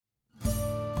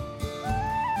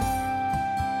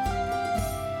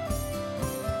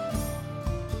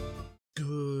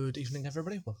evening,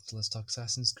 everybody. Welcome to Let's Talk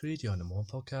Assassin's Creed, your number one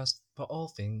podcast for all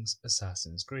things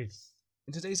Assassin's Creed.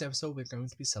 In today's episode, we're going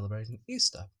to be celebrating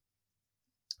Easter.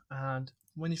 And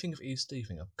when you think of Easter, you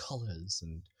think of colours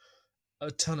and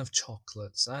a ton of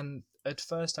chocolates. And at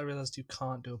first, I realised you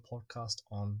can't do a podcast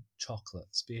on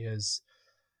chocolates because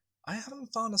I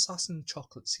haven't found assassin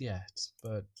chocolates yet.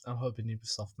 But I'm hoping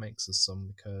Ubisoft makes us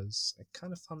some because I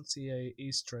kind of fancy a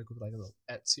Easter egg with like a little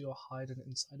Ezio hiding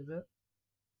inside of it.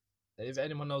 If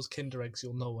anyone knows Kinder Eggs,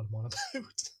 you'll know what I'm on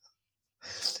about.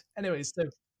 Anyway, so...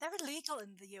 They're illegal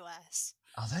in the US.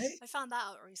 Are they? I found that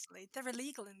out recently. They're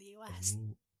illegal in the US.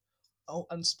 Ooh. Oh,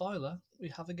 and spoiler, we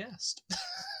have a guest.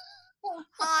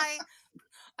 Hi!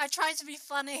 I tried to be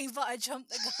funny, but I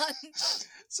jumped the gun.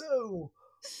 So,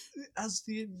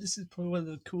 this is probably one of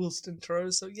the coolest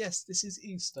intros. So yes, this is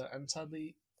Easter, and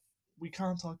sadly, we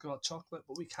can't talk about chocolate,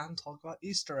 but we can talk about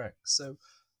Easter eggs. So,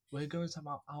 we're going to talk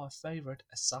about our favourite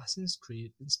Assassin's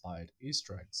Creed inspired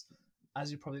Easter eggs. As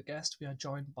you probably guessed, we are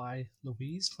joined by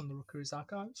Louise from the Rookeries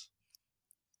Archive.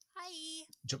 Hi!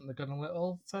 Jumping the gun a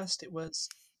little. First it was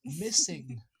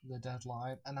missing the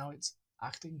deadline, and now it's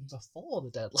acting before the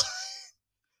deadline.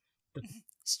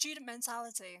 Student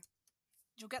mentality.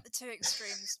 You'll get the two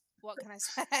extremes. What can I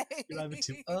say? You're either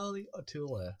too early or too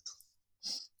late.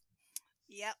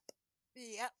 Yep.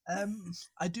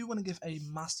 I do want to give a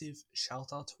massive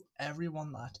shout out to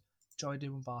everyone that joined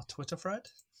in with our Twitter thread.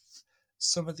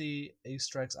 Some of the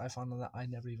Easter eggs I found on that I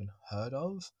never even heard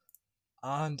of,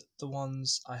 and the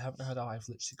ones I haven't heard of I've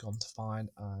literally gone to find,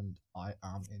 and I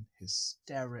am in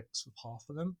hysterics with half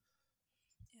of them.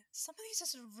 Yeah, some of these are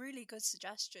some really good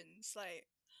suggestions. Like,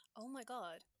 oh my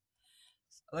god.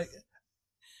 Like,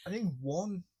 I think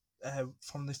one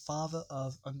from the Father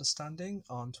of Understanding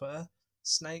on Twitter,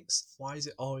 snakes, why is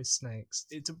it always snakes?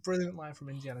 It's a brilliant line from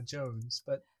Indiana Jones,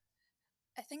 but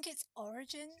I think it's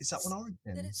Origins. Is that one Origins?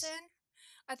 That it's in?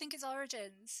 I think it's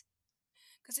Origins.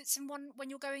 Because it's in one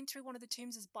when you're going through one of the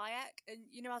tombs as Bayek, and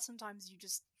you know how sometimes you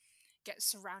just get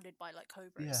surrounded by like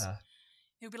cobras. Yeah.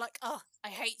 You'll be like, "Oh, I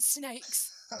hate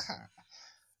snakes."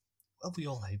 Well, we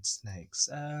all hate snakes.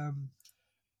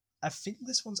 I think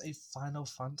this one's a Final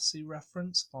Fantasy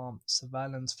reference from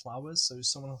Surveillance Flowers, so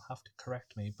someone will have to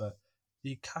correct me, but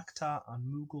the Cacta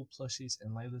and Moogle plushies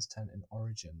in Layla's tent in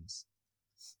Origins.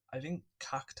 I think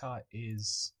Cacta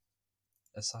is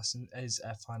a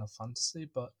Final Fantasy,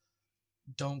 but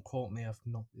don't quote me, I've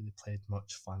not really played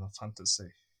much Final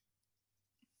Fantasy.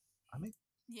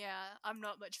 Yeah, I'm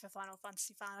not much of a Final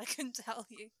Fantasy fan, I couldn't tell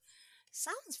you.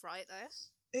 Sounds right,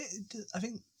 though. I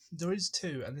think there is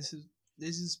two, and this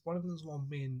is one of those one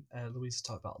me and Louise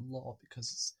talk about a lot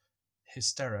because it's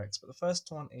hysterics. But the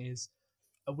first one is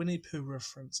a Winnie the Pooh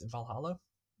reference in Valhalla.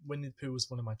 Winnie the Pooh was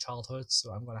one of my childhoods,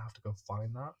 so I'm going to have to go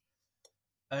find that.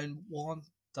 And one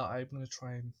that I'm going to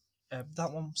try and...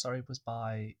 was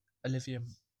by Olivia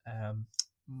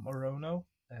Morono.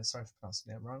 Sorry for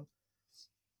pronouncing it wrong.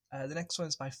 The next one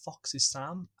is by Foxy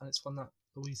Sam, and it's one that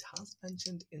Louise has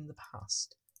mentioned in the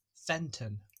past.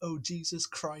 Fenton. Oh, Jesus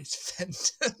Christ,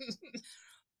 Fenton.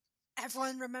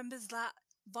 Everyone remembers that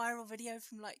viral video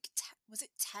from was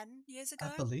it 10 years ago?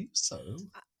 I believe so.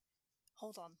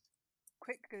 Hold on.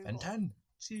 Quick Google. Fenton.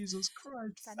 Jesus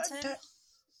Christ.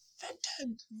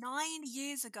 Fenton. 9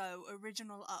 years ago,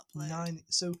 original upload. 9.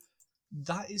 So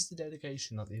that is the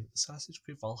dedication that the Assassin's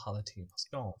Creed Valhalla team has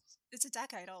gone. It's a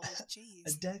decade old, jeez.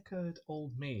 A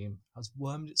decade-old meme has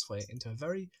wormed its way into a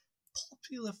very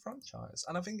popular franchise,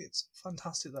 and I think it's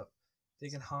fantastic that they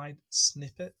can hide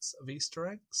snippets of Easter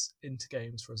eggs into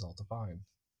games for us all to find.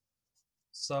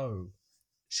 So,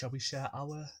 shall we share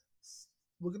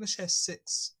we're going to share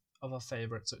 6 of our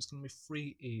favourites, so it's going to be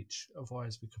 3 each,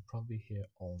 otherwise we could probably be here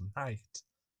all night.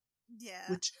 Yeah.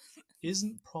 Which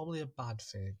isn't probably a bad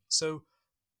thing. So,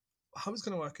 how it's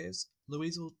going to work is,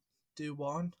 Louise will do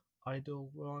one, I do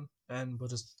one, and we'll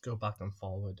just go back and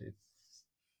forward.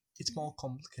 It's more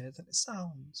complicated than it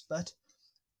sounds, but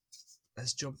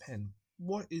let's jump in.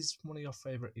 What is one of your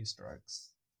favourite Easter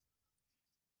eggs?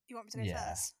 You want me to go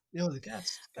first? You're the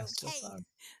guest. Okay.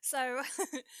 So,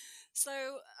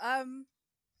 oh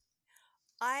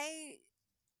my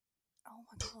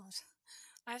god,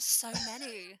 I have so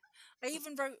many. I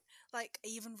even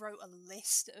wrote a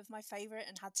list of my favourite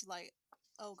and had to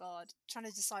trying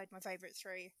to decide my favourite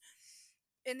 3.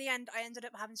 In the end, I ended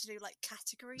up having to do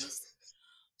categories.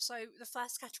 So the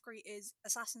first category is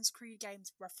Assassin's Creed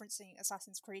games referencing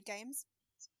Assassin's Creed games.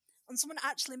 And someone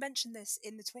actually mentioned this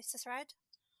in the Twitter thread.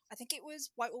 I think it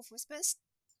was White Wolf Whispers.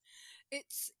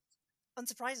 It's,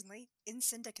 unsurprisingly, in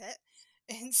Syndicate.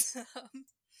 It's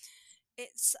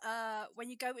when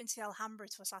you go into the Alhambra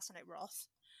to assassinate Roth,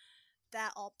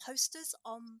 there are posters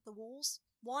on the walls.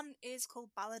 One is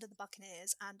called Ballad of the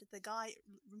Buccaneers, and the guy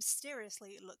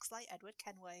mysteriously looks like Edward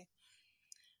Kenway.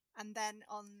 And then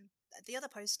on the other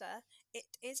poster, it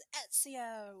is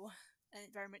Ezio, and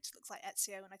it very much looks like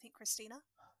Ezio and I think Christina.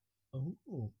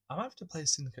 Oh, I might have to play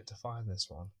Syndicate to find this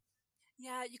one.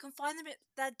 Yeah, you can find them.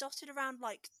 They're dotted around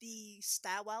like the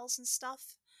stairwells and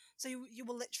stuff, so you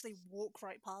will literally walk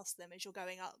right past them as you're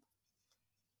going up.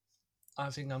 I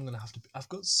think I'm gonna have to. I've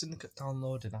got Syndicate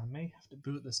downloaded. I may have to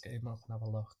boot this game up and have a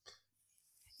look.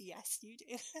 Yes, you do.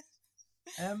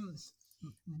 Mm.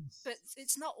 But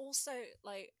it's not also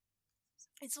like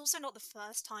it's also not the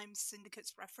first time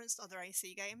Syndicate's referenced other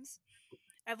AC games.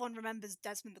 Everyone remembers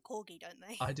Desmond the Corgi, don't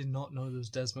they? I did not know there was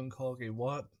Desmond Corgi.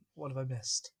 What have I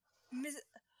missed?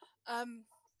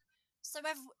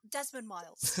 Desmond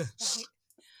Miles, right?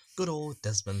 Good old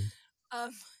Desmond.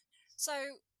 So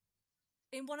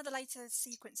in one of the later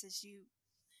sequences, you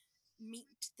meet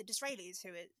the Disraelis,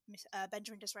 who is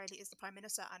Benjamin Disraeli is the Prime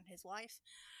Minister and his wife,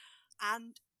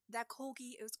 and their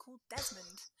corgi is called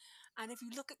Desmond. And if you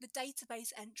look at the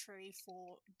database entry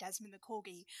for Desmond the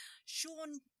Corgi,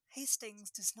 Sean Hastings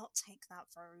does not take that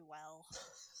very well.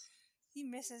 He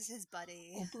misses his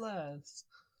buddy. Oh, bless.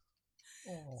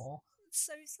 Aww. It's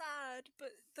so sad, but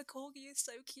the Corgi is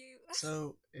so cute.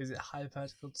 So, is it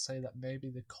hypothetical to say that maybe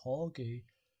the Corgi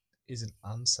is an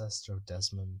ancestor of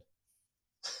Desmond?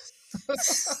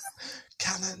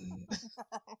 Canon!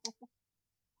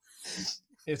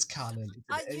 It's canon.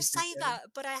 You say that,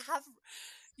 but I have...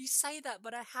 You say that,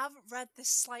 but I have read this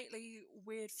slightly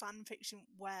weird fan fiction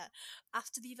where,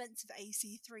 after the events of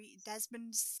AC3,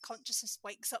 Desmond's consciousness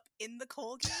wakes up in the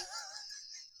Corgi.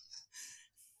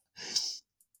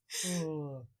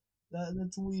 Oh,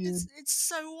 that's weird. It's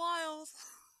so wild.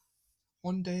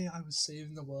 One day I was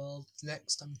saving the world,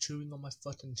 next I'm chewing on my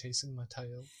foot and chasing my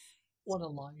tail. What a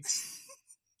life.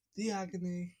 The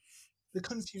agony, the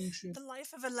confusion. The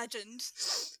life of a legend.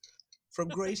 From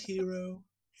great hero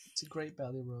to great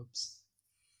belly rubs.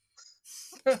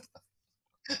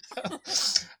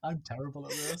 I'm terrible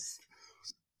at this.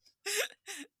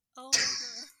 Oh my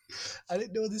god. I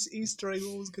didn't know this Easter egg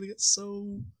was going to get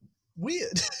so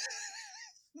weird.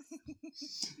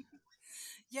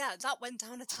 Yeah, that went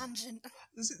down a tangent.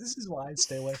 This is why I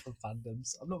stay away from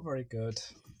fandoms. I'm not very good.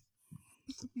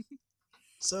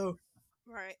 So,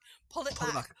 right, pull it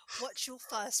back. What's your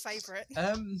first favourite?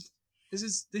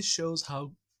 This shows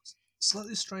how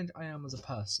slightly strange I am as a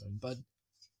person, but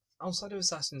outside of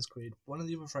Assassin's Creed, one of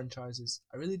the other franchises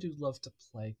I really do love to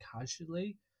play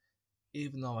casually,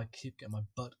 even though I keep getting my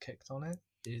butt kicked on it,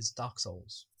 is Dark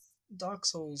Souls. Dark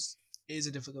Souls is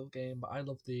a difficult game, but I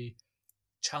love the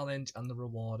challenge and the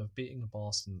reward of beating a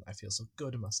boss, and I feel so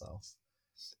good in myself.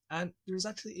 And there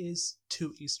is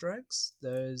 2 Easter eggs.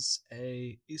 There's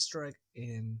a Easter egg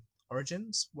in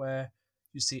Origins where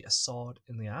you see a sword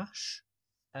in the ash,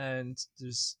 and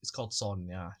it's called Sword in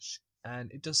the Ash,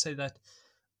 and it does say that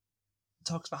it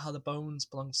talks about how the bones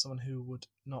belong to someone who would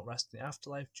not rest in the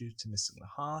afterlife due to missing the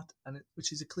heart, and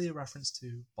which is a clear reference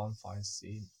to bonfires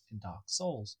seen in Dark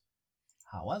Souls.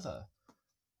 However,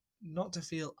 not to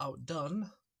feel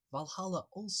outdone, Valhalla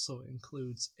also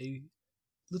includes a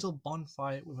little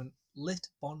bonfire with a lit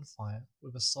bonfire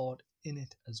with a sword in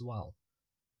it as well,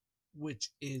 which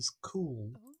is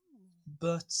cool. Ooh.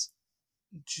 But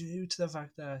due to the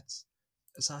fact that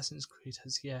Assassin's Creed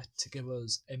has yet to give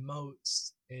us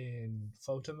emotes in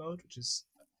photo mode, which is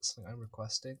something I'm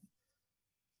requesting,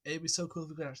 it'd be so cool if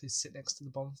we could actually sit next to the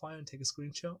bonfire and take a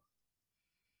screenshot.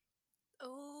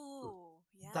 Oh,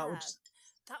 yeah. That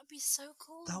would be so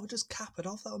cool. That would just cap it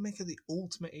off. That would make it the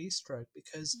ultimate Easter egg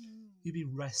because you'd be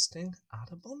resting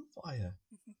at a bonfire.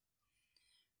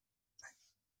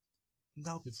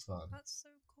 That would be fun. That's so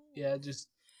cool. Yeah,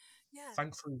 yeah.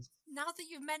 Thankfully. Now that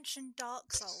you've mentioned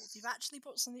Dark Souls, you've actually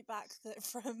brought something back that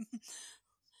from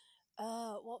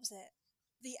what was it?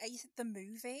 The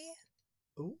movie?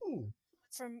 Ooh.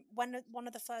 From one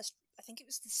of the first, I think it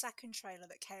was the second trailer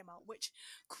that came out, which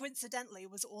coincidentally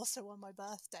was also on my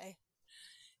birthday.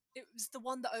 It was the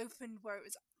one that opened where it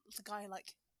was the guy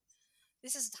like...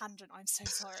 This is a tangent, I'm so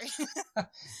sorry.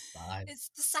 Fine. It's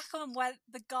the second one where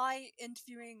the guy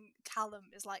interviewing Callum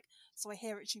is like, so I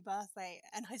hear it's your birthday.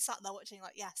 And I sat there watching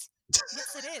like, yes.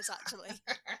 Yes, it is, actually.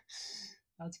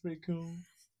 That's pretty cool.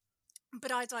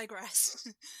 But I digress.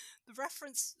 The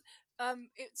reference...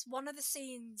 it's one of the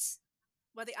scenes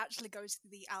where they actually go to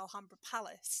the Alhambra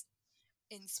Palace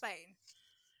in Spain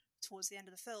towards the end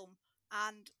of the film.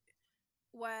 And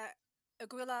where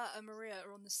Aguila and Maria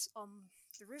are on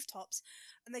the rooftops,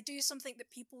 and they do something that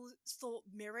people thought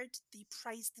mirrored the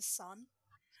Praise the Sun,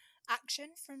 action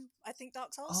from, I think,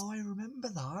 Dark Souls. Oh, I remember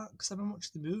that because I've been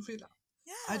watching the movie.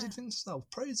 Yeah. I did think to myself,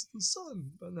 praise the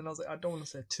sun. But then I was like, I don't want to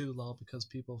say it too loud because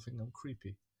people think I'm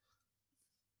creepy.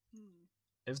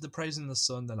 If they're praising the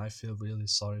sun, then I feel really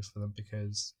sorry for them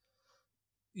because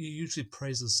you usually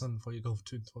praise the sun before you go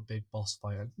into a big boss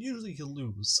fight, and usually you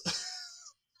lose.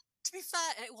 To be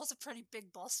fair, it was a pretty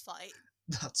big boss fight.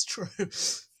 That's true.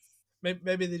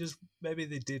 Maybe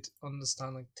they did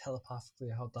understand like telepathically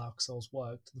how Dark Souls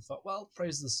worked and thought, well,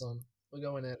 praise the sun. We're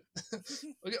going in.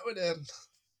 We're going in.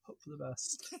 Hope for the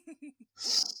best.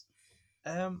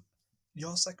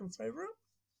 Your second favourite?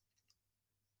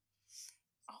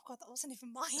 Oh god, that wasn't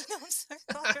even mine. I'm so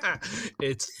sorry.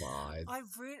 It's fine.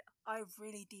 I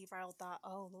really derailed that.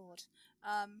 Oh lord.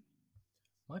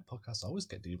 My podcasts always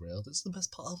get derailed. It's the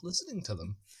best part of listening to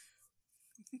them.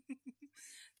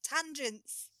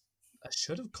 Tangents. I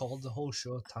should have called the whole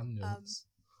show Tangents.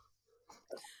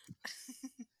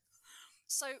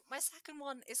 So my second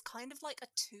one is kind of like a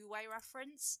two-way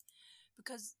reference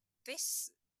because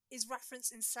this is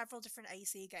referenced in several different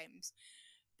AC games.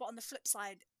 But on the flip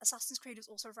side, Assassin's Creed is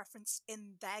also referenced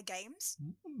in their games.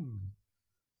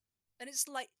 And it's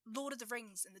like Lord of the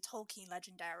Rings in the Tolkien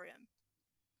Legendarium.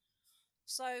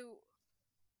 So,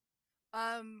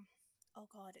 oh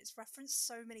god, it's referenced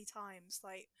so many times.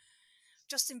 Like,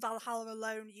 just in Valhalla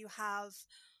alone, you have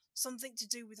something to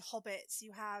do with hobbits.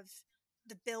 You have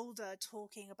the Builder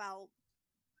talking about,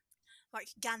 like,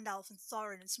 Gandalf and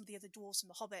Thorin and some of the other dwarves from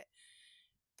the Hobbit.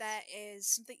 There is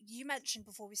something you mentioned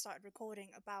before we started recording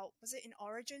about, was it in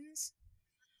Origins?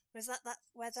 Was that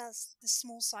where there's the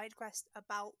small side quest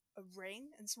about a ring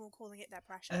and someone calling it their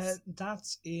precious?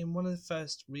 That's in one of the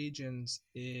first regions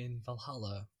in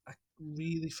Valhalla. I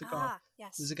really forgot.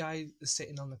 Yes. There's a guy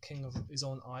sitting on the king of his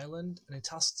own island, and he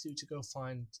tasks you to go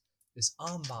find this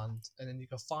armband, and then you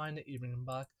go find it, you bring him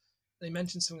back. And he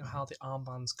mentions something about how the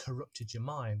armband's corrupted your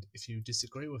mind if you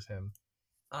disagree with him,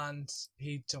 and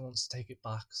he don't want to take it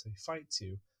back, so he fights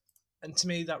you. And to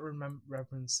me, that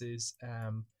references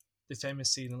the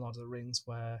famous scene in Lord of the Rings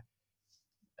where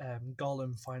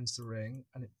Gollum finds the ring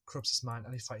and it corrupts his mind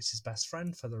and he fights his best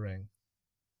friend for the ring,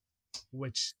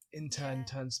 which in turn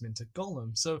turns him into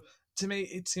Gollum. So to me,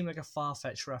 it seemed like a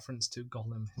far-fetched reference to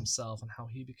Gollum himself and how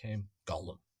he became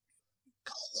Gollum.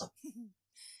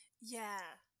 Yeah.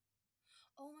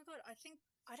 Oh my god,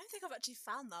 I don't think I've actually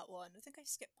found that one. I think I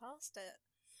skipped past it.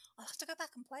 I'll have to go back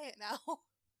and play it now.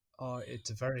 Oh, it's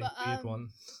a very weird one.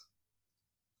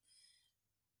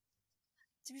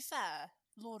 To be fair,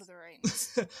 Lord of the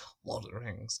Rings. Lord of the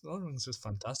Rings. Lord of the Rings is just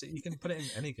fantastic. You can put it in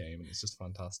any game and it's just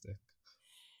fantastic.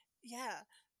 Yeah.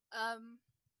 I'm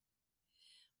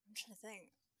trying to think.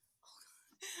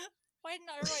 Why didn't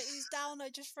I write these down? I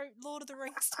just wrote Lord of the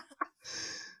Rings down.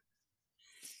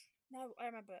 No, I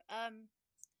remember.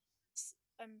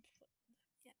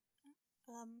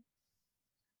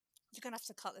 You're gonna have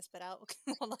to cut this bit out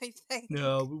while I think.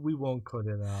 No, we won't cut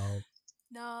it out.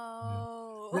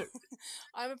 No.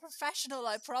 I'm a professional,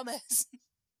 I promise.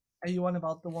 Are you on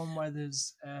about the one where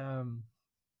there's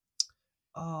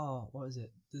what is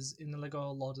it? There's in the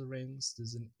Lego Lord of the Rings,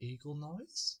 there's an eagle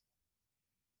noise?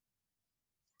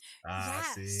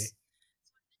 Yes. See.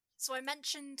 So I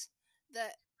mentioned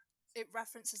that it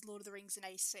references Lord of the Rings in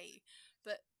AC,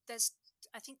 but there's,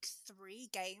 I think, 3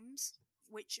 games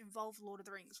which involve Lord of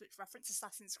the Rings, which reference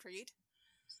Assassin's Creed.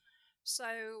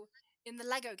 So, in the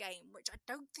Lego game, which I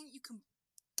don't think you can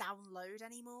download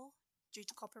anymore due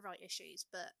to copyright issues,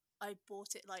 but I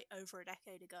bought it like over a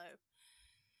decade ago.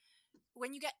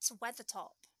 When you get to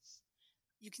Weathertop,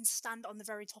 you can stand on the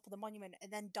very top of the monument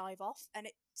and then dive off, and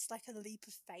it's like a leap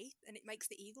of faith, and it makes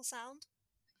the eagle sound.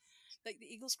 Like the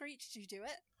eagle screech. Did you do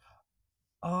it?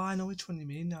 Oh, I know which one you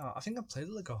mean now. I think I played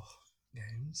the Lego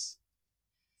games.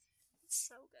 It's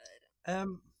so good. I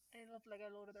love Lego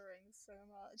Lord of the Rings so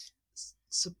much.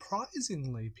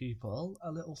 Surprisingly, people,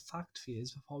 a little fact for you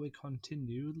before we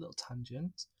continue, a little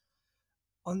tangent.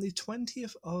 On the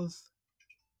 20th of...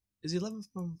 Is the 11th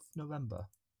of November?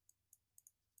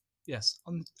 Yes,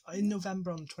 in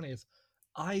November on the 20th,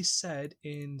 I said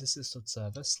in the Discord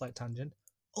server, slight tangent,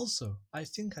 also, I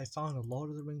think I found a Lord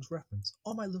of the Rings reference.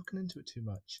 Or am I looking into it too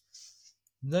much?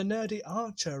 The nerdy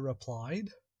archer replied,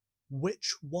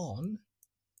 which one?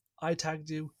 I tagged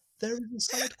you. There is a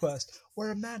side quest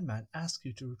where a madman asks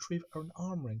you to retrieve an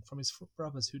arm ring from his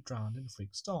brothers who drowned in a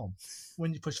freak storm.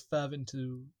 When you push further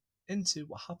into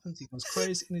what happens, he goes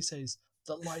crazy and he says,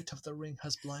 the light of the ring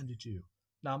has blinded you.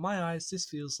 Now, in my eyes, this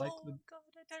feels like God,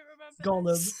 I don't remember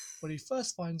Gollum this. when he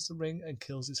first finds the ring and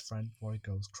kills his friend before he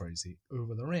goes crazy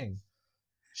over the ring.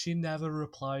 She never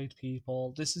replied,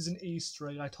 people. This is an Easter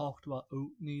egg I talked about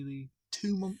nearly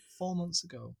 4 months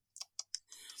ago.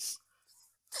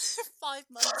 5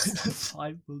 months.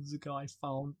 5 months ago, I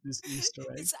found this Easter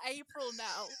egg. It's April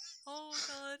now. Oh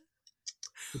god.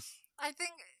 I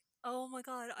think. Oh my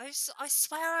god. I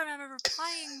swear I remember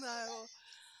replying though.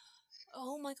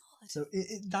 Oh my god. So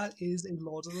that is a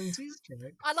Lord of the Rings Easter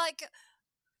egg. I like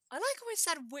how I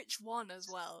said which one as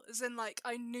well. As in, like,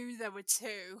 I knew there were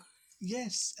two.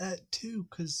 Yes, 2,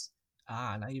 because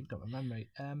now you've got my memory.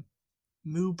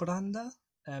 Mubranda,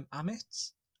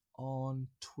 Amit on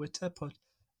Twitter put,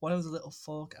 one of the little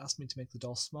folk asked me to make the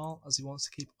door small as he wants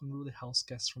to keep unruly house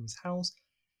guests from his house.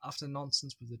 After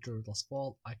nonsense with the Druidless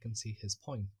Wall, I can see his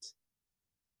point.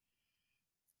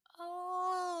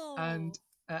 Oh. And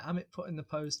Amit put in the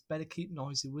post, better keep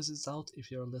noisy wizards out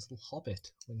if you're a little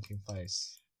hobbit, winking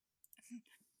face.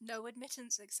 No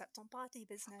admittance except on party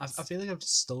business. I feel like I've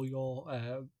just stole your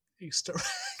Easter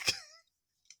egg.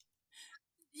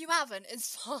 You haven't,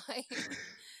 it's fine.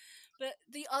 But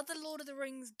the other Lord of the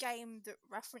Rings game that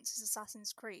references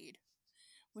Assassin's Creed,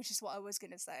 which is what I was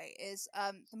going to say, is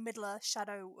the Middle-earth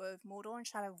Shadow of Mordor and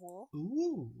Shadow of War.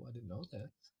 Ooh, I didn't know that.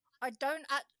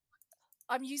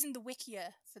 I'm using the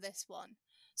Wikia for this one.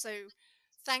 So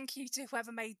thank you to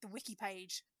whoever made the wiki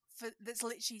page that's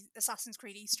literally Assassin's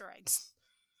Creed Easter eggs.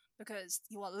 Because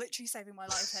you are literally saving my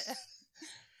life here.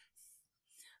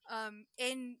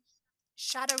 In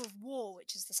Shadow of War,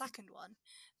 which is the second one,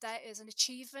 there is an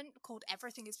achievement called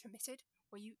Everything is Permitted,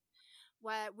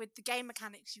 where with the game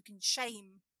mechanics you can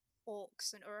shame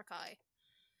orcs and Uruk-hai,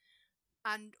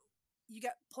 and you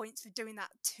get points for doing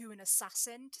that to an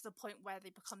assassin to the point where they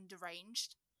become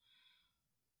deranged.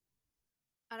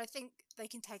 And I think they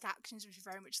can take actions which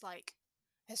are very much like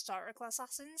historical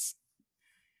assassins.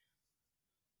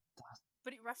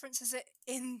 But it references it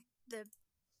in the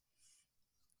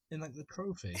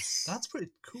trophy. That's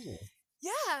pretty cool.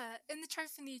 Yeah, in the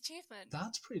trophy and the achievement.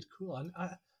 That's pretty cool. And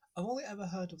I've only ever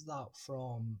heard of that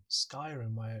from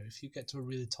Skyrim, where if you get to a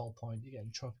really tall point, you get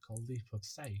a trophy called Leap of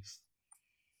Faith.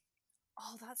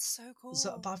 Oh, that's so cool.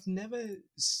 But I've never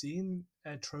seen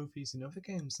trophies in other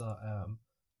games that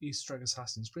Easter egg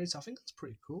Assassin's Creed. So I think that's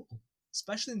pretty cool,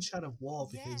 especially in Shadow of War,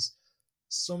 because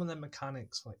some of the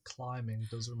mechanics, like climbing,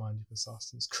 does remind you of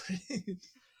Assassin's Creed.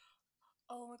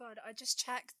 Oh my god, I just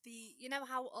checked you know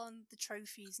how on the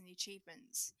trophies and the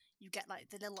achievements, you get like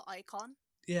the little icon?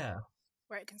 Yeah.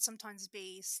 Where it can sometimes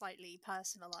be slightly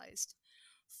personalised.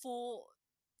 For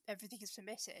Everything is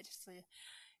Permitted,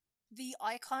 the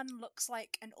icon looks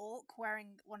like an orc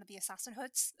wearing one of the assassin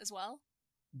hoods as well.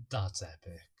 That's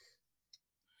epic.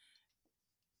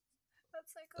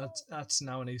 That's so cool. That's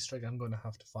now an Easter egg I'm going to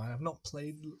have to find. I've not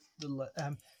played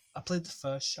I played the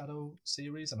first Shadow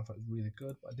series and I thought it was really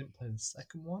good, but I didn't play the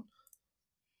second one.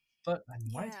 But I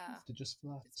might have to just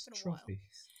for that trophy.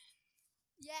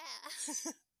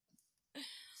 Yeah.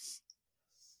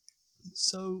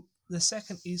 So the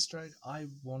second Easter egg I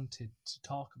wanted to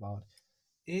talk about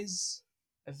is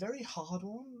a very hard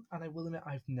one, and I will admit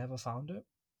I've never found it.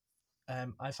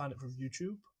 I found it from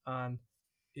YouTube, and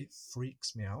it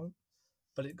freaks me out.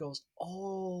 But it goes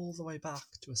all the way back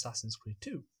to Assassin's Creed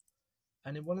 2.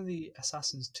 And in one of the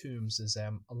Assassin's tombs is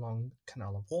a long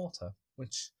canal of water,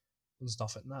 which there's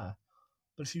nothing there.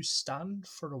 But if you stand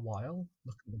for a while,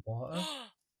 look at the water,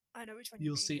 I know which one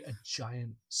you'll see a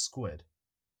giant squid.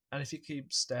 And if you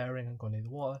keep staring and going near the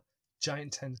water,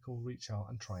 giant tentacle will reach out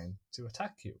and try to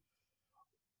attack you.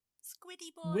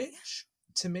 Squiddy boy. Which,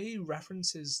 to me,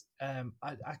 references,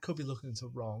 I could be looking into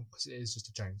it wrong, because it is just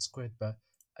a giant squid, but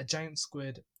a giant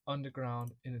squid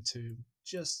underground in a tomb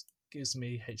just gives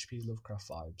me H.P. Lovecraft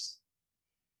vibes.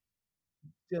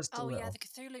 Just a little. Yeah, the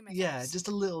Cthulhu mythos. Yeah, just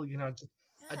a little,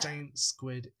 a giant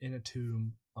squid in a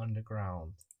tomb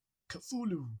underground.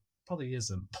 Cthulhu probably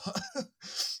isn't, but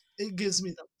it gives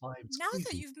me that vibe. Now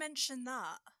that you mention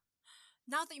that,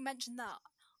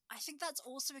 I think that's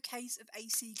also a case of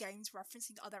AC games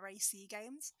referencing other AC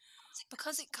games,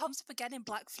 because it comes up again in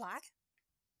Black Flag.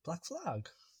 Black Flag?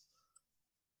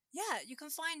 Yeah, you can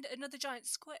find another giant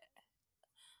squid.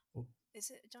 Oh. Is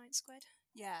it a giant squid?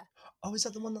 Yeah. Oh, is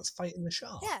that the one that's fighting the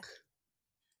shark?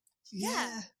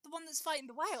 Yeah, the one that's fighting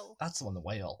the whale. That's the one, the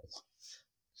whale.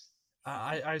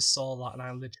 I saw that and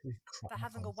I literally cried. They're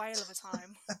having a whale of a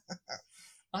time.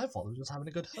 I thought they were just having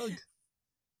a good hug.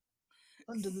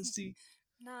 Under the sea.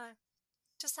 No,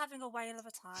 just having a whale of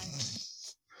a time.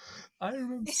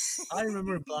 I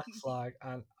remember Black Flag,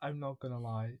 and I'm not gonna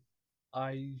lie,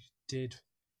 I did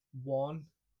one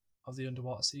of the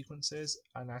underwater sequences,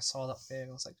 and I saw that thing, and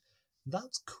I was like,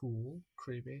 that's cool,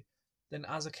 creepy. Then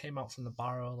as I came out from the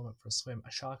barrel and went for a swim,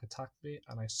 a shark attacked me,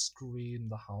 and I screamed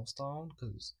the house down because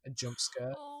it was a jump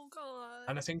scare. Oh god.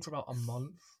 And I think for about a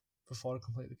month before I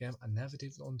completed the game, I never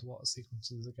did the underwater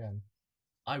sequences again.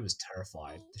 I was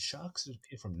terrified. The sharks would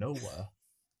appear from nowhere.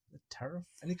 They're terrifying.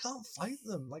 And you can't fight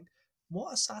them. Like,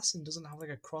 what assassin doesn't have like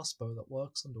a crossbow that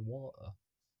works underwater?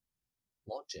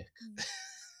 Logic.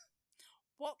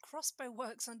 What crossbow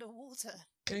works underwater?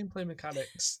 Gameplay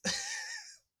mechanics.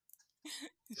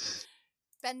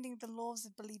 Bending the laws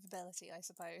of believability, I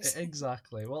suppose.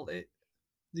 Exactly. Well,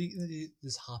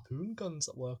 there's harpoon guns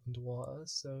that work underwater,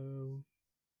 so...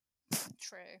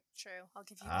 True. I'll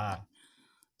give you that.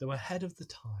 They were ahead of the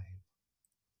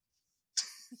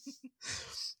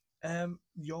time.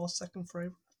 Your second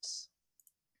favourite?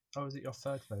 Or is it your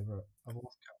third favourite?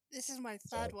 This is my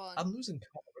third one. I'm losing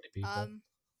count already, people.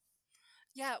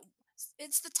 Yeah,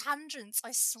 it's the tangents,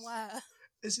 I swear.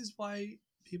 This is why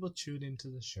people tune into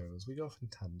the shows. We go from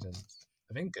tangents.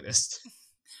 I think it is.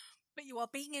 But you are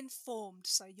being informed,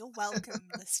 so you're welcome,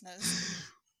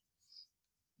 listeners.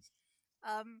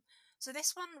 So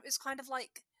this one is kind of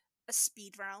like a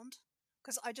speed round,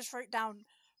 because I just wrote down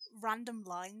random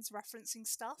lines referencing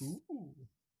stuff. Ooh.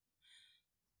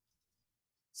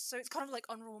 So it's kind of like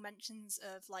honorable mentions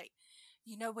of, like,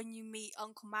 you know, when you meet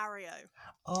Uncle Mario.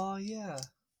 Oh, yeah.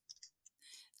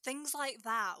 Things like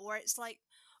that, where it's like,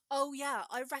 oh yeah,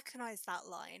 I recognise that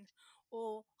line.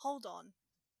 Or, hold on,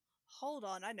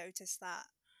 I noticed that.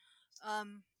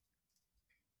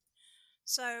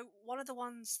 So one of the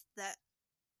ones that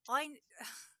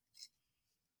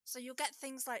so you'll get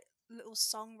things like little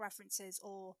song references,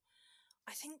 or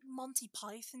I think Monty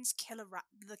Python's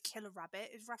the Killer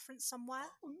Rabbit is referenced somewhere.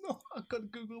 Oh no, I gotta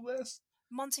Google this.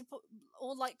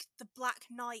 Or like the Black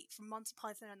Knight from Monty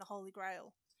Python and the Holy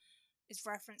Grail is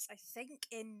referenced, I think,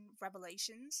 in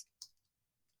Revelations.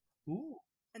 Ooh.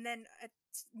 And then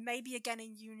maybe again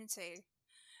in Unity.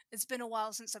 It's been a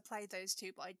while since I played those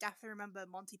two, but I definitely remember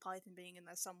Monty Python being in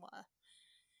there somewhere.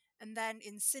 And then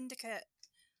in Syndicate,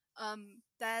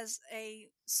 there's a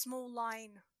small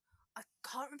line. I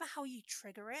can't remember how you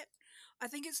trigger it. I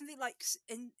think it's something like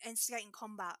instigating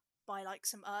combat by like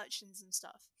some urchins and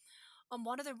stuff.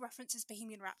 One of the references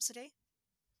Bohemian Rhapsody.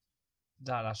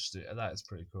 That is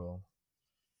pretty cool.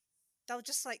 They'll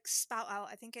just like spout out,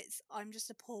 I think it's, I'm just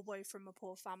a poor boy from a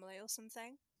poor family or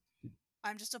something.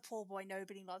 I'm just a poor boy,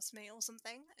 nobody loves me or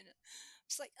something. And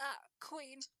it's like,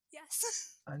 Queen,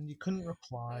 yes. And you couldn't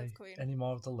reply any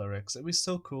more of the lyrics. It'd be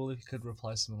so cool if you could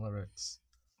reply some lyrics.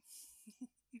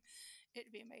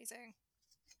 It'd be amazing.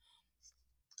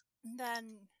 And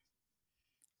then,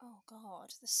 oh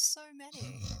god, there's so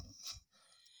many.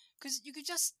 Because you could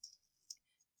just,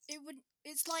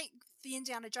 it's like the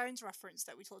Indiana Jones reference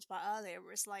that we talked about earlier,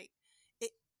 where it's like,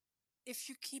 if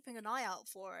you're keeping an eye out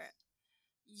for it,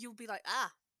 you'll be like,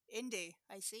 Indy,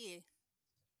 I see you.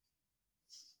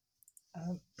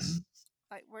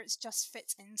 Like, where it just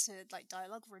fits into like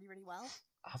dialogue really, really well.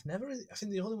 I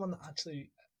think the only one that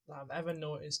I've ever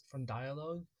noticed from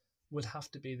dialogue would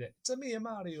have to be that it's a me,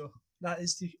 Mario. That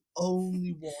is the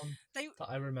only one that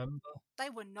I remember. They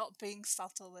were not being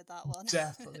subtle with that one.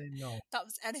 Definitely not. That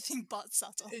was anything but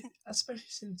subtle. Especially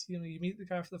since, you meet the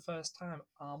guy for the first time,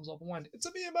 arms open wide. It's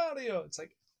a me, Mario. It's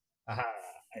like, I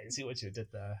see what you did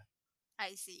there.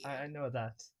 I see. I know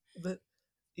that. But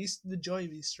the joy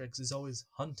of Easter eggs is always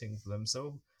hunting for them,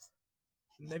 so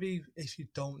maybe if you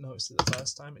don't notice it the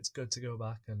first time, it's good to go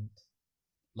back and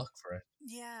look for it.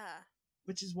 Yeah.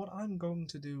 Which is what I'm going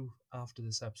to do after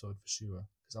this episode for sure,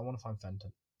 because I want to find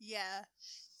Fenton. Yeah.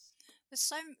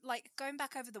 There's like, going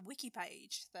back over the wiki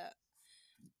page, that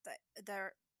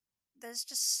there's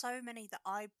just so many that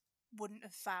I wouldn't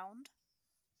have found.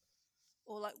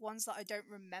 Or like ones that I don't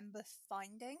remember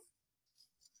finding.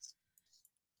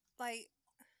 Like,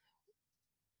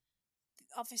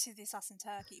 obviously the Assassin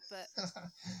Turkey, but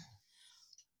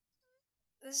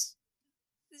there's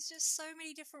just so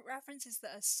many different references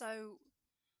that are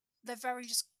they're very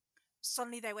just,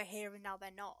 suddenly they were here and now they're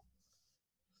not.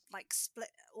 Like, split,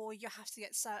 or you have to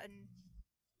get certain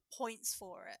points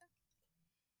for it.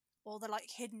 Or they're like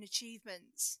hidden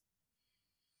achievements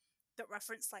that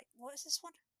reference, like, what is this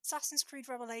one? Assassin's Creed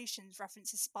Revelations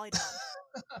references Spider-Man.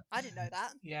 I didn't know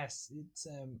that. Yes, it's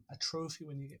a trophy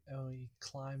when you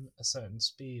climb a certain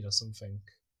speed or something.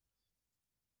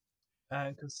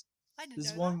 Because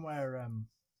there's one where I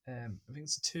think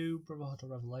it's 2 Brotherhood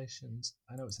of Revelations.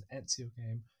 I know it's an Ezio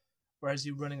game. Whereas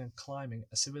you running and climbing,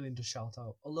 a civilian just shout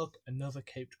out, "Oh look, another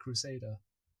caped crusader."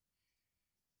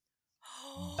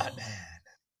 Batman.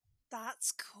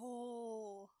 That's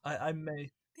cool.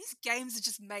 These games are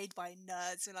just made by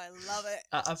nerds, and I love it.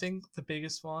 I think the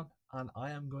biggest one, and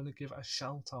I am going to give a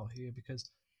shout out here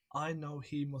because I know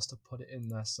he must have put it in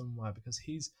there somewhere, because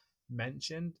he's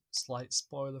mentioned, slight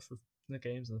spoiler for the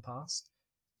games in the past,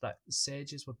 that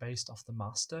sages were based off the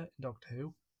Master in Doctor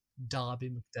Who, Darby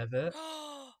McDevitt.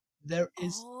 There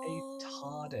is a Oh.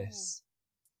 TARDIS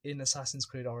in Assassin's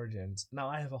Creed Origins. Now,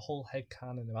 I have a whole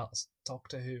headcanon about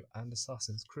Doctor Who and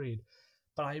Assassin's Creed,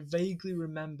 but I vaguely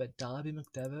remember Darby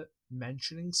McDevitt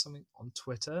mentioning something on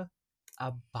Twitter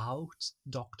about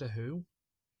Doctor Who.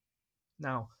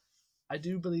 Now, I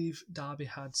do believe Darby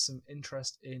had some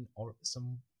interest in, or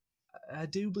some. I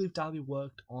do believe Darby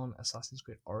worked on Assassin's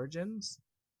Creed Origins,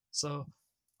 so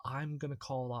I'm gonna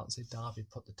call out and say Darby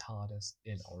put the TARDIS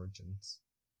in Origins.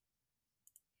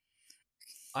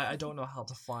 I don't know how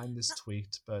to find this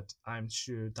tweet, but I'm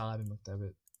sure Darby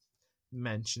McDevitt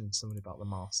mentioned something about the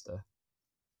Master.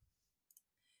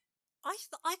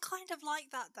 I kind of like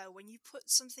that though, when you put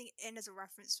something in as a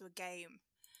reference to a game,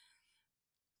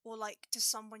 or like to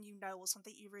someone you know or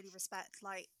something you really respect,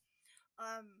 like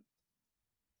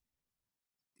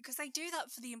because they do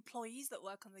that for the employees that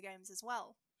work on the games as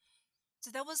well. So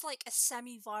there was like a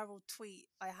semi-viral tweet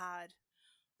I had,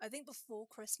 I think before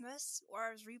Christmas, where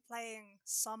I was replaying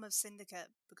some of Syndicate,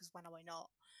 because when am I not?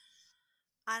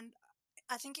 And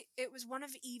I think it was one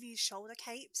of Evie's shoulder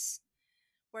capes,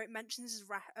 where it mentions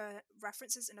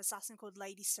references an assassin called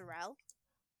Lady Cyril,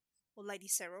 or Lady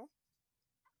Cyril.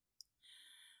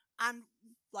 And,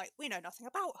 like, we know nothing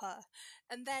about her.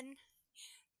 And then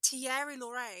Thierry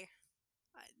Loret,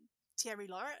 Thierry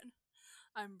Laurent,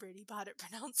 I'm really bad at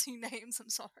pronouncing names, I'm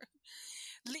sorry,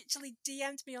 literally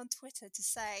DM'd me on Twitter to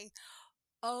say,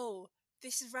 oh,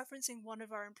 this is referencing one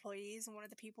of our employees and one of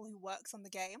the people who works on the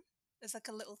game. It's like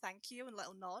a little thank you and a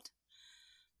little nod.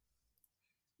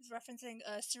 He's referencing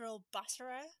Cyril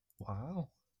Batterer, Wow.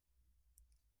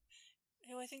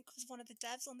 who I think was one of the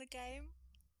devs on the game.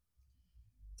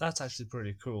 That's actually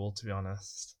pretty cool, to be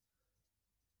honest.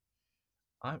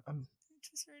 I'm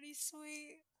Which was really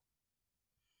sweet.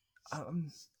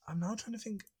 I'm now trying to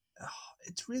think.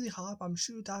 It's really hard. But I'm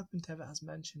sure Darby McDevitt has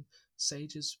mentioned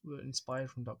sages were inspired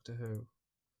from Doctor Who.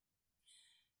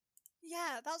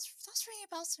 Yeah, that's ringing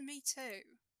bells to me too.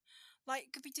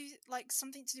 Like, could we do like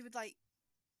something to do with like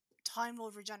Time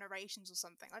Lord regenerations or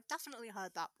something? I've definitely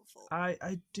heard that before.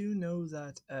 I do know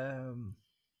that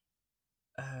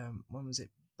when was it,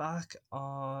 back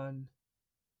on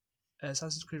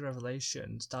Assassin's Creed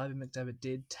Revelations, Darby McDevitt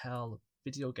did tell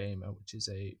Video Gamer, which is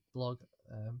a blog,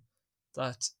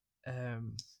 that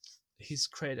he's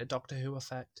created a Doctor Who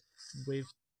effect with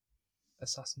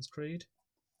Assassin's Creed,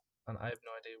 and I have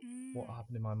no idea what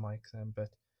happened in my mic then, but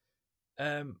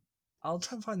I'll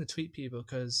try and find the tweet, people,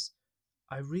 because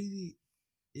I really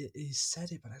he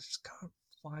said it, but I just can't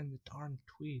find the darn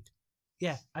tweet.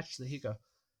 Yeah, actually, here you go.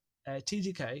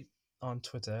 TGK on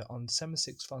Twitter on December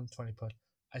 6th, 2020 put,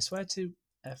 I swear to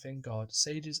effing God,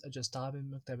 sages are just Darby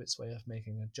McDevitt's way of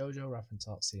making a JoJo reference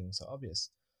art seeming so obvious.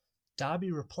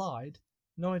 Darby replied,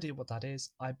 no idea what that is.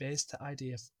 I based the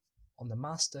idea on the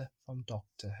Master from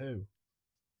Doctor Who.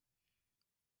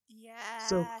 Yes.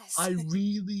 So I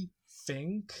really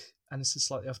think, and this is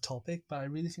slightly off topic, but I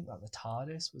really think that the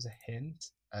TARDIS was a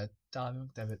hint at Darby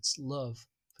McDevitt's love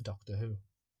for Doctor Who.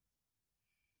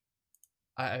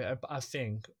 I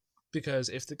think, because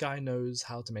if the guy knows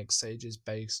how to make sages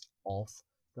based off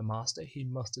the Master, he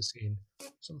must have seen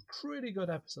some pretty good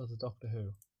episodes of Doctor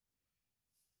Who.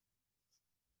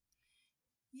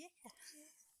 Yeah.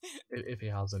 If he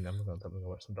hasn't, I'm going to tell him to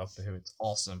watch some Doctor Who. It's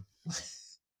awesome.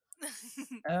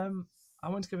 I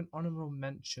want to give an honourable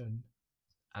mention,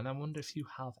 and I wonder if you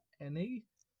have any,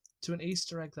 to an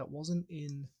Easter egg that wasn't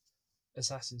in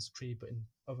Assassin's Creed but in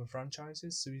other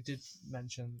franchises. So we did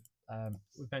mention,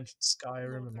 we mentioned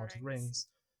Skyrim and Lord of the Rings,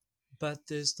 but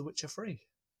there's The Witcher 3.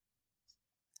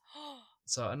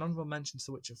 So an honourable mention to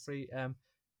The Witcher 3. I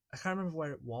can't remember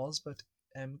where it was, but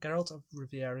Geralt of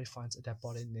Rivia finds a dead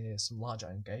body near some large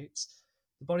iron gates.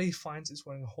 The body he finds is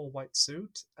wearing a whole white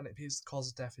suit, and it appears the cause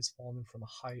of death is falling from a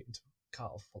height into a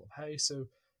cart full of hay. So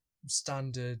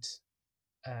standard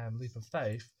leap of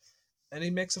faith. And he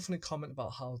makes a funny comment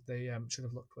about how they should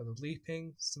have looked where they're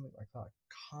leaping, something like that.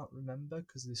 I can't remember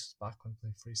because this was back on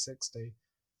Play 360.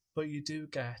 But you do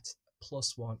get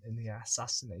 +1 in the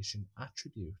assassination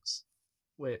attributes,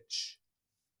 which,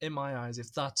 in my eyes,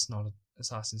 if that's not an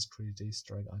Assassin's Creed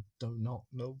Easter egg, I do not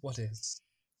know what is.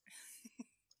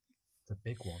 The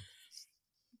big one.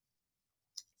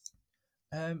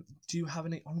 Do you have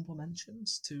any honourable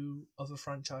mentions to other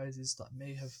franchises that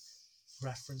may have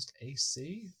referenced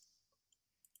AC?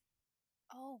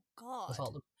 Oh God!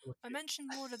 I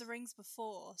mentioned Lord of the Rings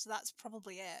before, so that's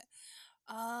probably it.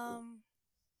 Oh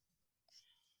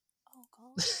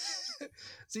God!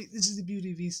 See, this is the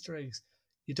beauty of Easter eggs.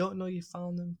 You don't know you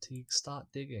found them till you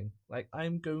start digging. Like,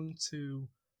 I'm going to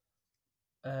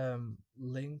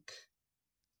link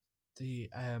the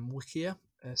Wikia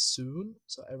soon,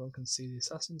 so everyone can see the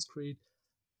Assassin's Creed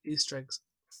Easter eggs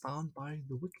found by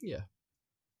the Wikia.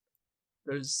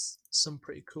 There's some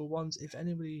pretty cool ones. If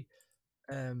anybody,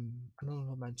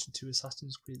 another mention to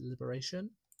Assassin's Creed Liberation,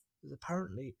 there's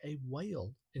apparently a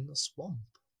whale in the swamp.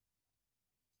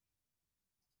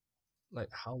 Like,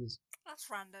 how is... That's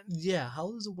random. Yeah,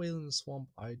 how is a whale in the swamp?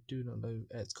 I do not know.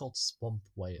 It's called swamp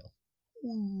whale.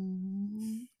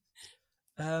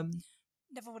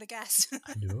 Never would have guessed.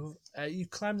 I know. You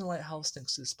climb the lighthouse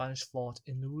next to the Spanish fort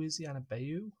in Louisiana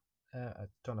Bayou. I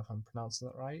don't know if I'm pronouncing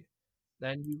that right.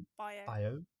 Then you...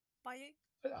 Bayou.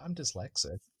 I'm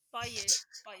dyslexic. Bayou.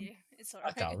 It's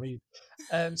alright. I can't read.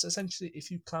 So essentially, if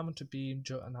you climb onto a beam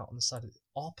jutting out on the side of the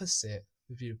opposite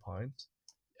viewpoint,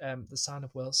 the sound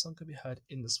of whale song can be heard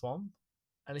in the swamp.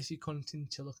 And if you continue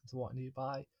to look into the water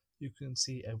nearby, you can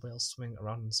see a whale swimming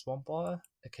around in the swamp water,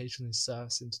 occasionally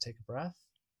surfacing to take a breath.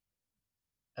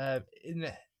 I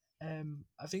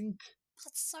think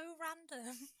That's so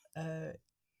random.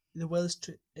 the whale is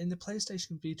in the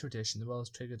PlayStation Vita edition. The whale is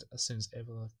triggered as soon as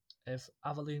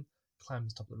Aveline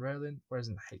climbs top of the railing, whereas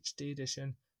in the HD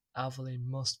edition, Aveline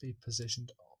must be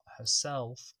positioned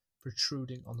herself,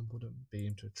 protruding on the wooden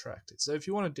beam to attract it. So if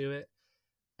you want to do it,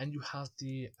 and you have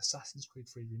the Assassin's Creed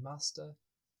 3 remaster,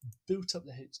 boot up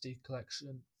the HD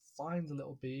collection, find the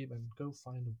little beam, and go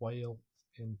find a whale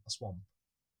in a swamp.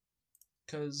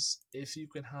 Because if you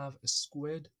can have a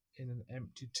squid in an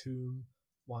empty tomb,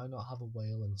 why not have a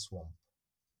whale in a swamp?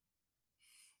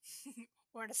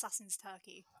 Or an assassin's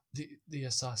turkey. The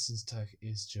assassin's turkey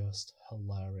is just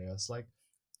hilarious. Like,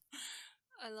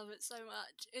 I love it so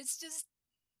much. It's just,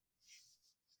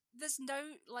 there's no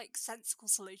like sensible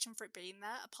solution for it being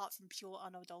there apart from pure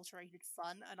unadulterated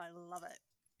fun, and I love it.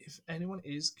 If anyone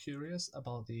is curious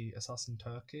about the assassin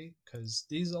turkey, because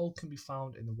these all can be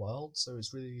found in the world, so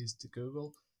it's really easy to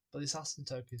Google, but the assassin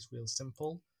turkey is real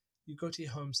simple. You go to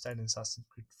your homestead in Assassin's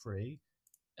Creed 3,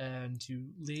 and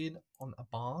you lean on a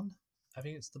barn. I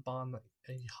think it's the barn that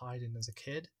you hide in as a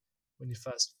kid when you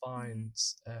first find...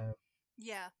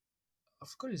 Yeah. I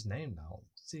forgot his name now.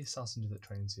 What's the assassin that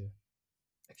trains you?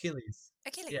 Achilles.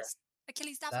 Achilles. Yeah.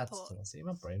 Achilles Davenport. That's... See,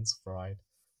 my brain's fried.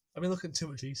 I've been looking at too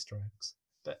much Easter eggs.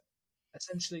 But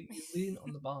essentially, you lean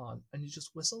on the barn and you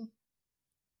just whistle.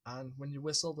 And when you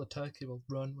whistle, the turkey will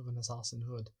run with an assassin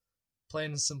hood.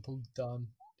 Plain and simple, done.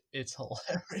 It's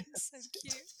hilarious. So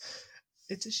cute.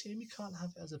 It's a shame you can't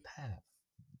have it as a pet.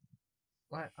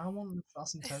 Like, I want an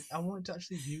assassin turkey. I want to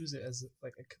actually use it as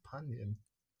like a companion.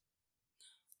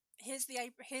 Here's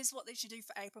what they should do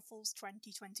for April Fool's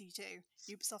 2022.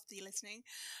 Ubisoft, are you listening?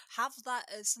 Have that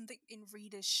as something in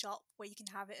Reader's shop where you can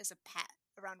have it as a pet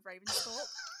around Ravensthorpe.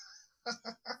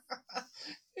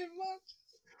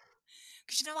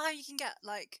 Because you know how you can get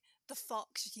like the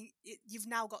fox. You've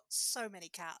now got so many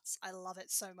cats. I love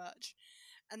it so much.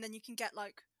 And then you can get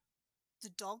like the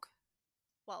dog,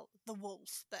 well, the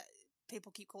wolf, but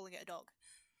people keep calling it a dog.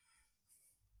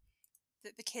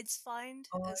 That the kids find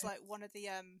as like one of the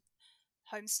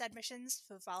homestead missions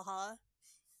for Valhalla,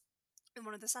 in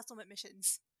one of the settlement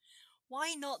missions.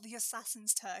 Why not the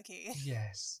assassin's turkey?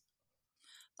 Yes.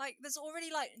 Like, there's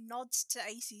already like nods to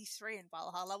AC3 in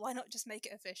Valhalla. Why not just make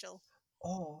it official?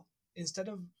 Or instead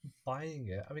of buying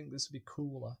it, I think this would be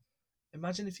cooler.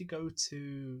 Imagine if you go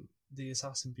to the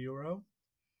Assassin Bureau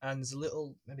and there's a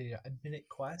little, maybe a minute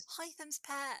quest. Hytham's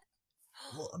pet.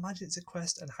 Well, imagine it's a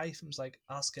quest and Hytham's like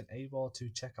asking Eivor to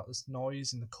check out this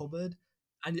noise in the cupboard,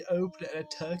 and you open it and a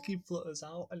turkey flutters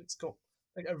out and it's got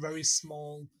like a very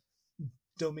small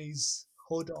dummy's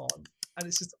hood on and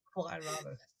it's just flying around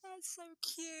it. That's so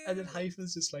cute. And then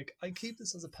Hytham's just like, I keep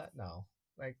this as a pet now.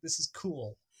 Like, this is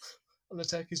cool. And the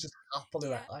turkey's just happily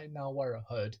like, I now wear a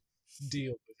hood.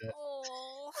 Deal with it.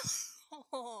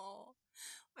 Oh,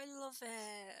 I love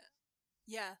it.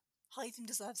 Yeah, Hytham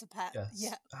deserves a pet. Yes.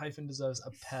 Yeah. Hythan deserves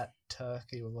a pet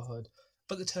turkey with a hood.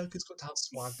 But the turkey's got to have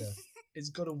swagger. It's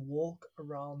got to walk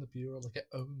around the bureau like it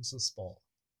owns the spot.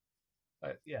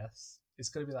 Like, yes. It's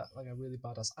going to be like a really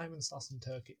badass. I'm an assassin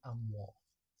turkey and what?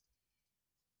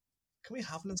 Can we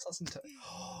have an assassin turkey?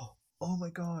 Oh my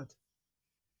god.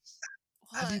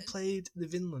 What? Have you played the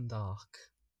Vinland arc?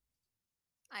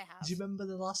 I have. Do you remember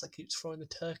the lass that keeps throwing the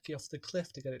turkey off the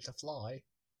cliff to get it to fly?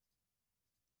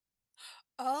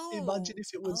 Oh. Imagine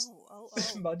if it was... Oh.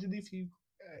 Imagine if you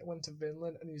went to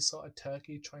Vinland and you saw a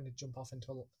turkey trying to jump off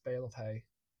into a bale of hay.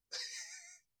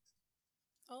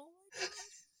 Oh my god.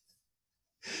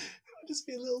 It would just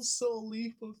be a little soul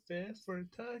leap of faith for a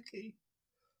turkey.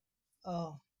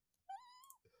 Oh.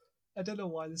 I don't know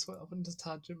why this went off into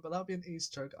tangent, but that'd be an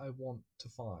Easter egg I want to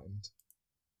find.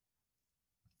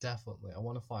 Definitely, I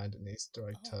want to find an Easter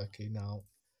egg turkey now.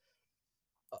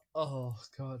 Oh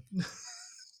god.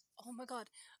 Oh my god,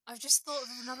 I've just thought of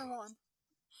another one.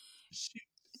 Shoot.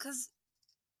 Because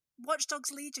Watch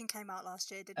Dogs Legion came out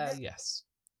last year, didn't it? Yes.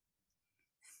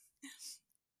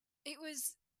 It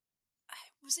was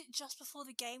it just before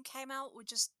the game came out or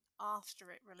just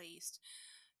after it released?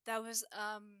 There was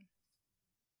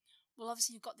well,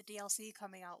 obviously you've got the DLC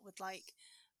coming out with like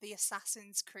the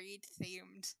Assassin's Creed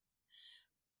themed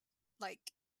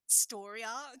like story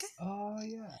arc. Oh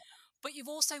yeah. But you've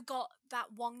also got that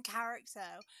one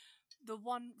character, the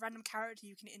one random character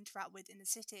you can interact with in the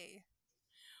city,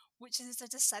 which is a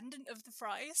descendant of the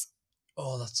Fries.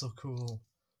 Oh, that's so cool.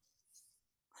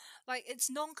 Like, it's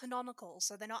non-canonical,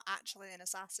 so they're not actually an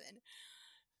assassin.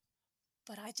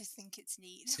 But I just think it's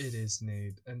neat. It is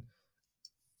neat. And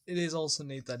it is also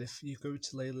neat that if you go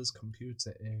to Layla's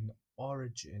computer in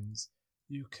Origins,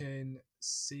 you can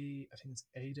see, I think it's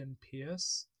Aiden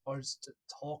Pierce, or it's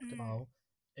talked about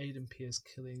Aiden Pierce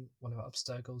killing one of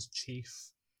Abstergo's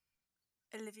chief.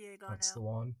 Olivier Garnell. That's the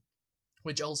one.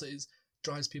 Which also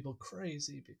drives people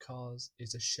crazy because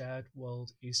it's a shared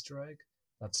world Easter egg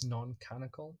that's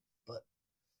non-canonical, but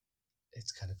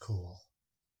it's kind of cool.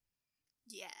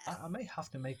 Yeah. I may have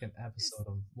to make an episode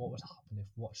on what would happen if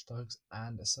Watch Dogs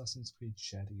and Assassin's Creed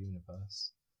shared a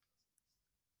universe.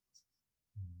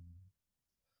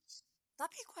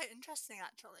 That'd be quite interesting,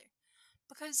 actually.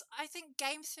 Because I think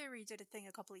Game Theory did a thing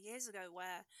a couple of years ago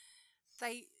where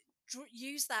they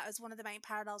used that as one of the main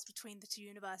parallels between the two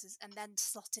universes and then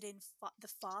slotted in the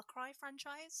Far Cry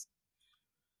franchise.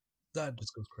 That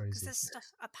just goes crazy. Because there's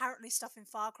apparently stuff in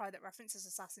Far Cry that references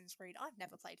Assassin's Creed. I've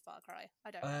never played Far Cry.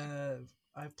 I don't know.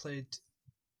 I've played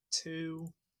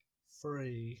 2,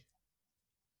 3,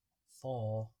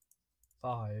 4,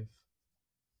 5,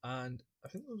 and I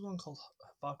think there was one called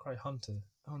Far Cry Hunting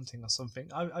or something.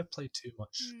 I've played too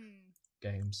much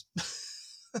games.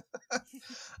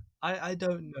 I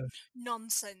don't know.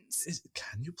 Nonsense.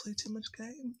 Can you play too much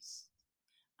games?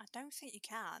 I don't think you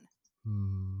can.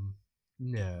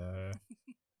 No.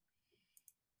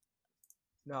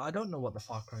 No, I don't know what the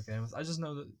Far Cry game is. I just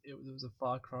know that there was a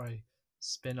Far Cry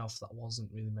spin-off that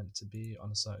wasn't really meant to be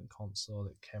on a certain console.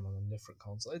 It came on a different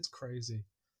console. It's crazy.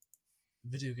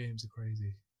 Video games are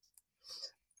crazy.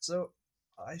 So,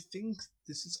 I think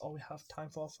this is all we have time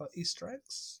for Easter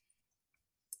eggs.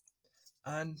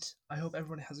 And I hope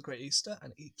everyone has a great Easter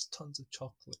and eats tons of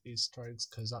chocolate Easter eggs,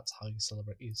 because that's how you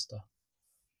celebrate Easter.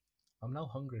 I'm now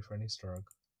hungry for an Easter egg.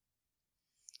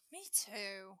 Me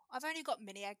too. I've only got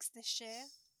mini eggs this year.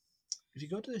 If you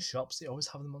go to the shops, they always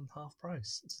have them on half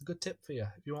price. It's a good tip for you.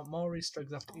 If you want more Easter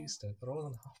eggs after Easter, they're all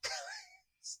on half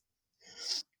price.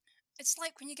 It's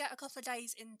like when you get a couple of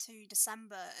days into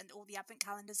December and all the advent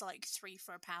calendars are like £3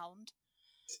 for £1.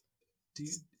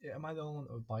 Am I the only one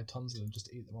that would buy tons of them just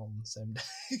to eat them all on the same day?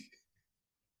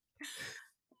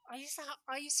 I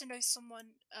used to know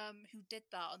someone who did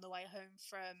that on the way home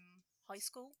from high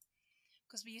school,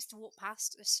 because we used to walk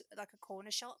past like a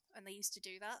corner shop and they used to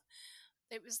do that.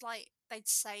 It was like they'd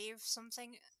save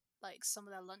something, like some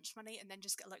of their lunch money, and then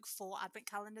just get like 4 advent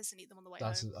calendars and eat them on the way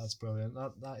home. That's brilliant.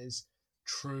 That is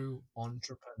true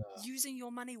entrepreneur. Using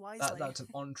your money wisely. That's an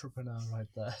entrepreneur right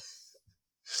there.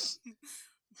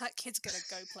 That kid's gonna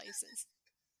go places.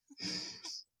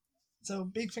 So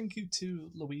big thank you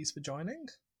to Louise for joining.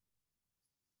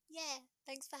 Yeah,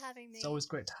 thanks for having me. It's always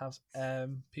great to have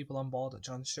people on board that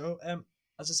join the show.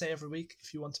 As I say every week,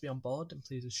 if you want to be on board, then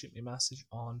please just shoot me a message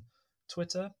on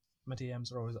Twitter. My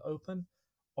DMs are always open,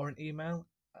 or an email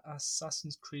at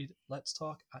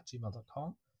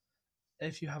assassinscreedletstalk@gmail.com.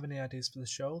 If you have any ideas for the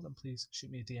show, then please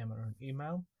shoot me a DM or an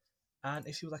email. And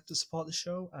if you would like to support the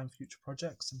show and future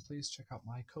projects, then please check out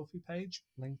my Ko-fi page,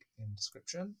 link in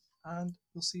description, and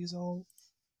we'll see you all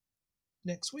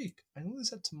next week. I only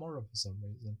said tomorrow for some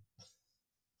reason.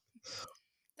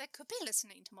 They could be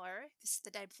listening tomorrow. This is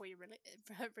the day before you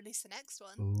release the next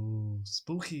one. Ooh,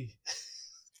 spooky.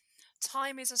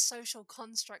 Time is a social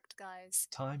construct, guys.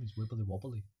 Time is wibbly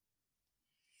wobbly.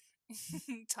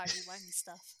 Timey-wimey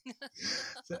stuff.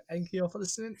 So thank you all for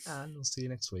listening, and we'll see you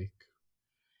next week.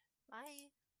 Bye.